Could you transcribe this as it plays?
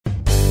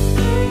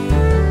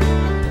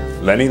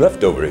Lenny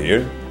Leftover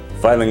here,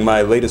 filing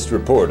my latest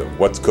report of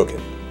what's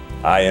cooking.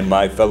 I and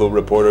my fellow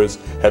reporters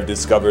have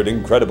discovered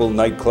incredible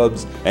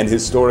nightclubs and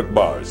historic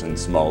bars in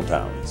small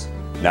towns.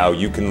 Now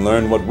you can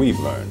learn what we've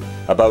learned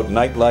about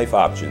nightlife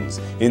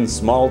options in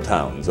small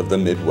towns of the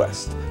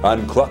Midwest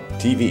on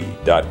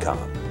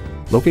clucktv.com.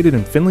 Located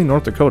in Finley,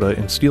 North Dakota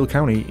in Steele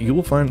County, you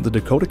will find the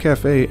Dakota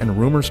Café and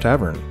Rumors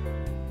Tavern.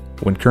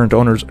 When current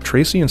owners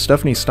Tracy and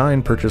Stephanie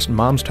Stein purchased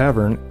Mom's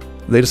Tavern,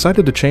 they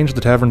decided to change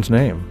the tavern's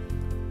name.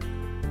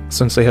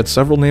 Since they had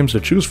several names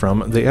to choose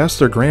from, they asked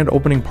their grand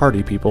opening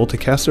party people to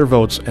cast their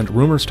votes, and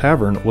Rumors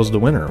Tavern was the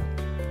winner.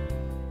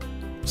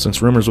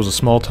 Since Rumors was a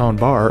small town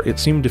bar, it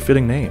seemed a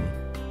fitting name.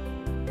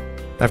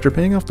 After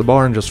paying off the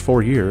bar in just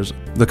 4 years,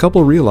 the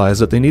couple realized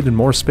that they needed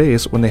more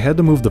space when they had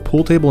to move the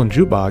pool table and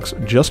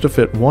jukebox just to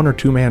fit 1 or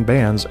 2 man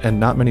bands and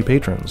not many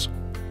patrons.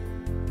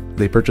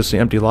 They purchased the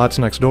empty lots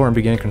next door and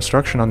began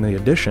construction on the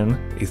addition,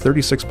 a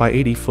 36 by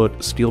 80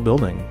 foot steel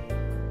building.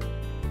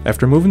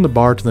 After moving the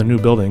bar to the new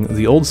building,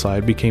 the old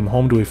side became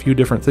home to a few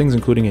different things,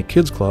 including a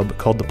kids club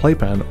called the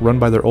Playpen, run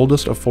by their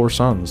oldest of 4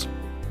 sons.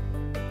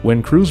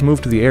 When crews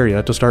moved to the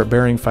area to start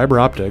burying fiber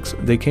optics,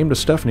 they came to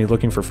Stephanie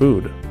looking for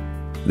food.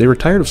 They were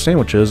tired of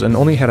sandwiches and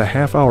only had a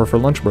half hour for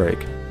lunch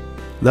break.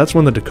 That's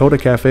when the Dakota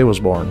Café was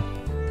born.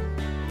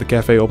 The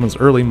cafe opens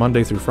early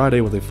Monday through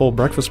Friday with a full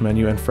breakfast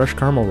menu and fresh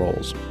caramel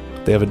rolls.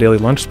 They have a daily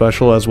lunch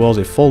special as well as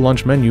a full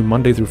lunch menu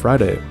Monday through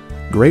Friday.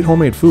 Great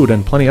homemade food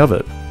and plenty of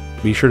it.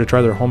 Be sure to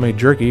try their homemade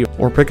jerky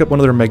or pick up one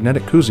of their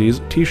magnetic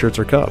koozies, t-shirts,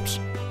 or cups.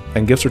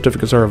 And gift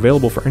certificates are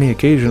available for any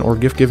occasion or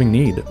gift-giving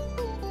need.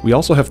 We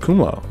also have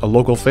Kumla, a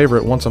local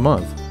favorite once a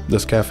month.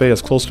 This cafe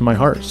is close to my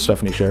heart,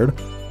 Stephanie shared.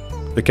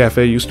 The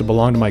cafe used to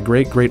belong to my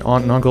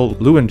great-great-aunt and uncle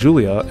Lou and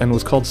Julia and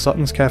was called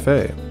Sutton's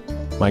Cafe.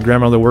 My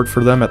grandmother worked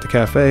for them at the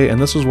cafe,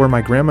 and this is where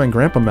my grandma and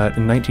grandpa met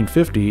in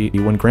 1950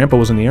 when grandpa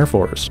was in the Air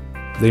Force.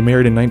 They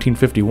married in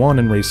 1951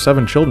 and raised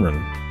 7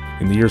 children.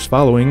 In the years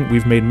following,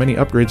 we've made many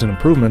upgrades and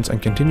improvements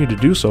and continue to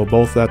do so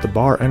both at the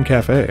bar and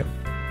cafe.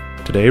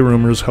 Today,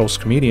 Rumors hosts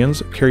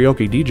comedians,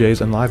 karaoke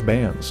DJs, and live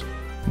bands.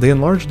 They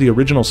enlarged the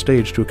original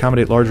stage to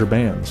accommodate larger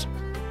bands.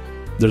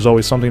 There's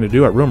always something to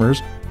do at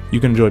Rumors. You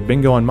can enjoy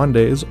bingo on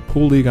Mondays,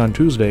 pool league on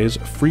Tuesdays,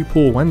 free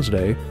pool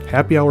Wednesday,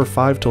 happy hour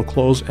 5 till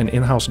close, and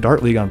in-house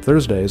dart league on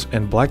Thursdays,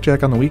 and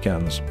blackjack on the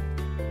weekends.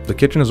 The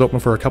kitchen is open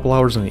for a couple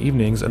hours in the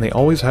evenings, and they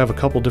always have a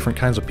couple different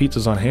kinds of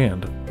pizzas on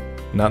hand.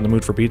 Not in the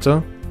mood for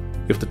pizza?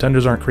 If the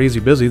tenders aren't crazy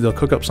busy, they'll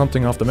cook up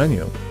something off the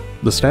menu.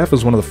 The staff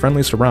is one of the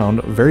friendliest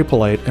around, very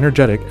polite,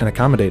 energetic, and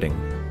accommodating.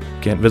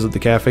 Can't visit the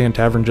cafe and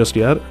tavern just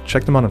yet?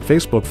 Check them out on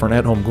Facebook for an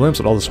at-home glimpse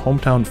at all this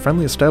hometown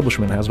friendly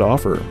establishment has to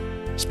offer.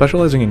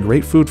 Specializing in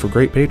great food for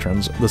great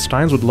patrons, the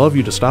Steins would love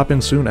you to stop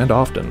in soon and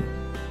often.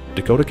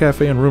 Dakota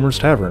Café and Rumors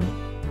Tavern,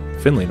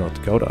 Finley, North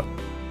Dakota.